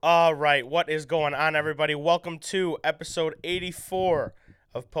All right, what is going on, everybody? Welcome to episode 84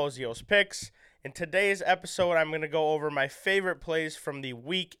 of Pozios Picks. In today's episode, I'm going to go over my favorite plays from the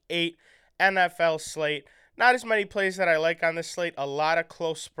Week 8 NFL slate. Not as many plays that I like on this slate, a lot of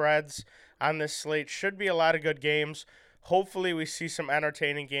close spreads on this slate. Should be a lot of good games. Hopefully, we see some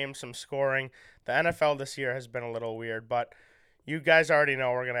entertaining games, some scoring. The NFL this year has been a little weird, but you guys already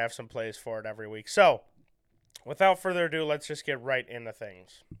know we're going to have some plays for it every week. So, without further ado, let's just get right into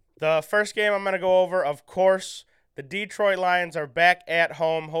things. The first game I'm going to go over, of course, the Detroit Lions are back at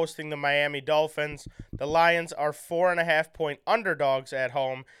home hosting the Miami Dolphins. The Lions are 4.5-point underdogs at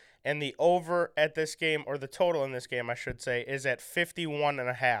home, and the over at this game, or the total in this game, I should say, is at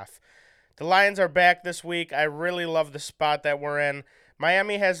 51.5. The Lions are back this week. I really love the spot that we're in.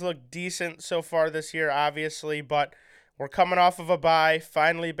 Miami has looked decent so far this year, obviously, but we're coming off of a bye,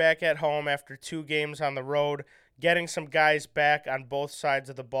 finally back at home after 2 games on the road, getting some guys back on both sides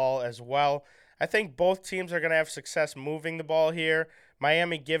of the ball as well. I think both teams are going to have success moving the ball here.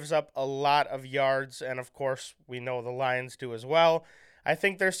 Miami gives up a lot of yards, and of course, we know the Lions do as well. I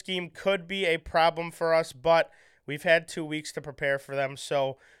think their scheme could be a problem for us, but we've had 2 weeks to prepare for them,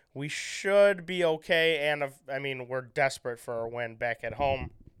 so we should be okay. And we're desperate for a win back at home.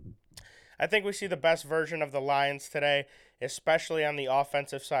 I think we see the best version of the Lions today, especially on the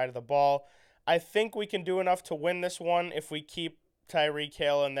offensive side of the ball. I think we can do enough to win this one if we keep Tyreek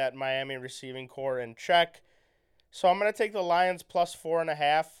Hill and that Miami receiving core in check. So I'm going to take the Lions plus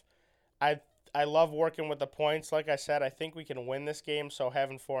 4.5. I I love working with the points. Like I said, I think we can win this game, so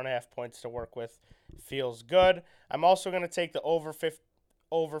having 4.5 points to work with feels good. I'm also going to take the over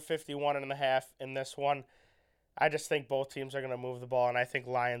 51.5 in this one. I just think both teams are going to move the ball, and I think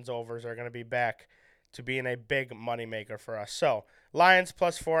Lions overs are going to be back to being a big moneymaker for us. So Lions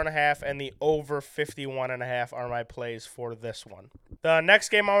plus 4.5 and the over 51.5 are my plays for this one. The next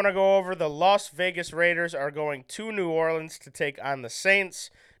game I want to go over, the Las Vegas Raiders are going to New Orleans to take on the Saints.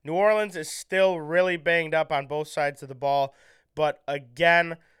 New Orleans is still really banged up on both sides of the ball, but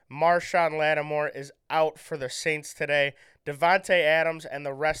again, Marshawn Lattimore is out for the Saints today. Devontae Adams and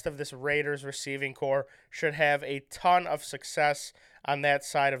the rest of this Raiders receiving core should have a ton of success on that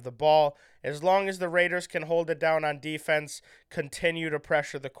side of the ball. As long as the Raiders can hold it down on defense, continue to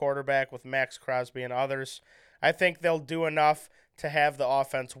pressure the quarterback with Max Crosby and others, I think they'll do enough to have the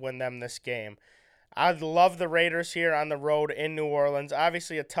offense win them this game. I love the Raiders here on the road in New Orleans.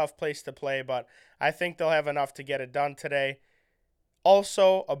 Obviously a tough place to play, but I think they'll have enough to get it done today.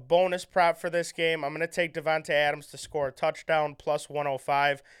 Also, a bonus prop for this game, I'm going to take Devontae Adams to score a touchdown plus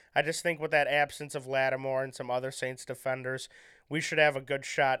 105. I just think with that absence of Lattimore and some other Saints defenders, we should have a good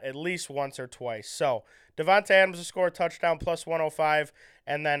shot at least once or twice. So, Devontae Adams to score a touchdown plus 105,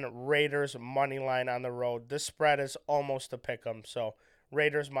 and then Raiders money line on the road. This spread is almost a pick 'em, so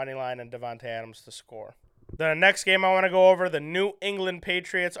Raiders money line and Devontae Adams to score. The next game I want to go over, the New England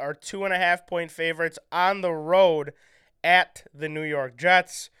Patriots are 2.5-point favorites on the road at the New York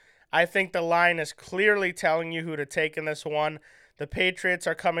Jets. I think the line is clearly telling you who to take in this one. The Patriots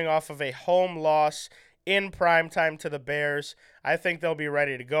are coming off of a home loss in primetime to the Bears. I think they'll be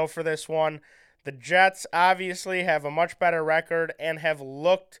ready to go for this one. The Jets obviously have a much better record and have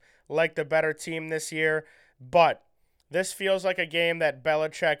looked like the better team this year, but this feels like a game that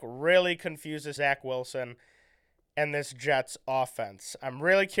Belichick really confuses Zach Wilson and this Jets offense. I'm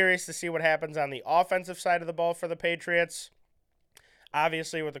really curious to see what happens on the offensive side of the ball for the Patriots.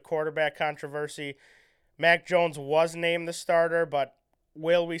 Obviously, with the quarterback controversy, Mac Jones was named the starter, but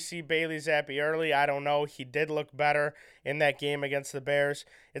will we see Bailey Zappi early? I don't know. He did look better in that game against the Bears.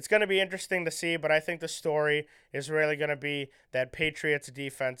 It's going to be interesting to see, but I think the story is really going to be that Patriots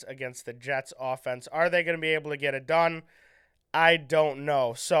defense against the Jets offense. Are they going to be able to get it done? I don't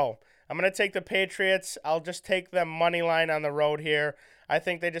know. So I'm going to take the Patriots. I'll just take them money line on the road here. I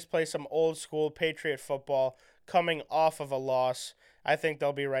think they just play some old school Patriot football coming off of a loss. I think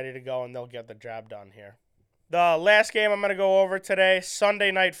they'll be ready to go and they'll get the job done here. The last game I'm going to go over today,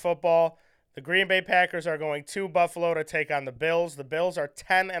 Sunday Night Football. The Green Bay Packers are going to Buffalo to take on the Bills. The Bills are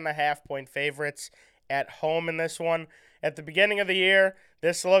 10.5-point favorites at home in this one. At the beginning of the year,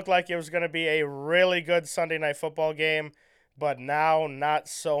 this looked like it was going to be a really good Sunday Night Football game, but now not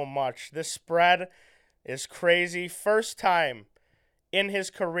so much. This spread is crazy. First time in his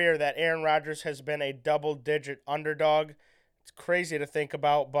career that Aaron Rodgers has been a double-digit underdog. It's crazy to think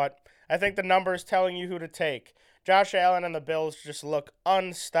about, but I think the number is telling you who to take. Josh Allen and the Bills just look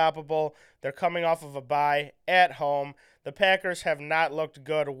unstoppable. They're coming off of a bye at home. The Packers have not looked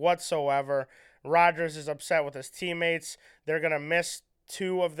good whatsoever. Rodgers is upset with his teammates. They're going to miss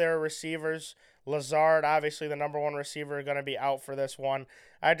 2 of their receivers Lazard, obviously the number one receiver, are going to be out for this one.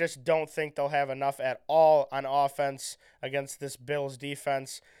 I just don't think they'll have enough at all on offense against this Bills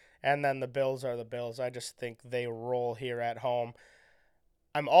defense. And then the Bills are the Bills. I just think they roll here at home.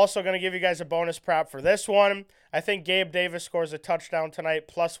 I'm also going to give you guys a bonus prop for this one. I think Gabe Davis scores a touchdown tonight,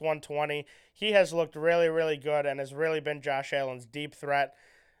 plus 120. He has looked really, really good and has really been Josh Allen's deep threat.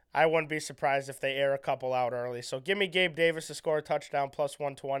 I wouldn't be surprised if they air a couple out early. So give me Gabe Davis to score a touchdown, plus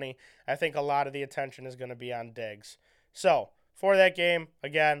 120. I think a lot of the attention is going to be on Diggs. So for that game,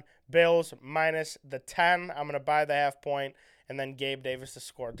 again, Bills minus the 10. I'm going to buy the half point, and then Gabe Davis to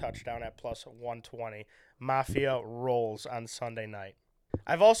score a touchdown at plus 120. Mafia rolls on Sunday night.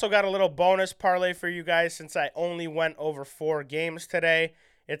 I've also got a little bonus parlay for you guys since I only went over 4 games today.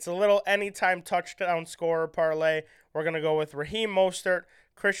 It's a little anytime touchdown scorer parlay. We're going to go with Raheem Mostert,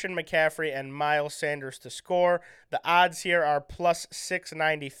 Christian McCaffrey, and Miles Sanders to score. The odds here are plus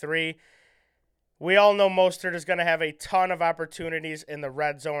 693. We all know Mostert is going to have a ton of opportunities in the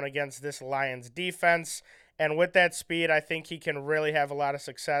red zone against this Lions defense. And with that speed, I think he can really have a lot of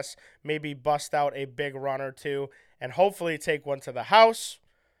success, maybe bust out a big run or two, and hopefully take one to the house.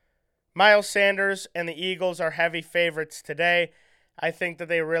 Miles Sanders and the Eagles are heavy favorites today. I think that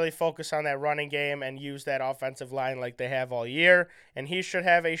they really focus on that running game and use that offensive line like they have all year, and he should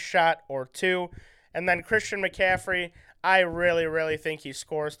have a shot or two. And then Christian McCaffrey, I really, really think he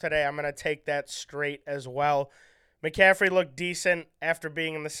scores today. I'm going to take that straight as well. McCaffrey looked decent after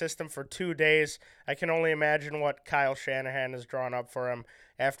being in the system for 2 days. I can only imagine what Kyle Shanahan has drawn up for him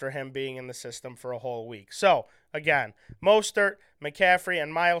after him being in the system for a whole week. So, again, Mostert, McCaffrey,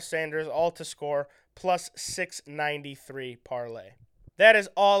 and Miles Sanders all to score, plus 693 parlay. That is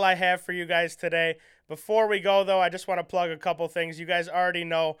all I have for you guys today. Before we go, though, I just want to plug a couple things. You guys already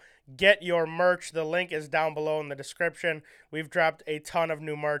know, get your merch. The link is down below in the description. We've dropped a ton of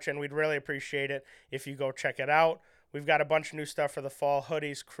new merch, and we'd really appreciate it if you go check it out. We've got a bunch of new stuff for the fall,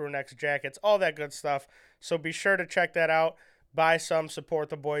 hoodies, crew necks, jackets, all that good stuff. So be sure to check that out. Buy some, support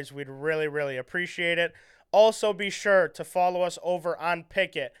the boys. We'd really, really appreciate it. Also, be sure to follow us over on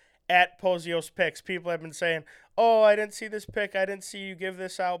Pickett at Pozios Picks. People have been saying, oh, I didn't see this pick. I didn't see you give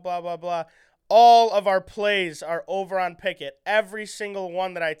this out, blah, blah, blah. All of our plays are over on Pickett. Every single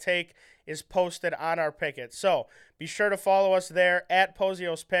one that I take is posted on our Pickett. So be sure to follow us there at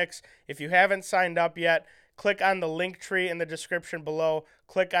Pozios Picks. If you haven't signed up yet, click on the link tree in the description below.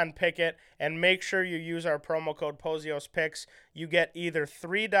 Click on Pickett and make sure you use our promo code Pozios Picks. You get either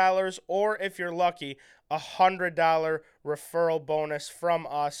 $3 or, if you're lucky, a $100 referral bonus from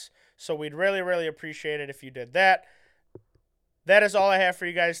us. So we'd really, really appreciate it if you did that. That is all I have for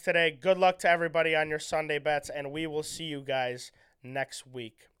you guys today. Good luck to everybody on your Sunday bets, and we will see you guys next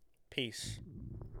week. Peace.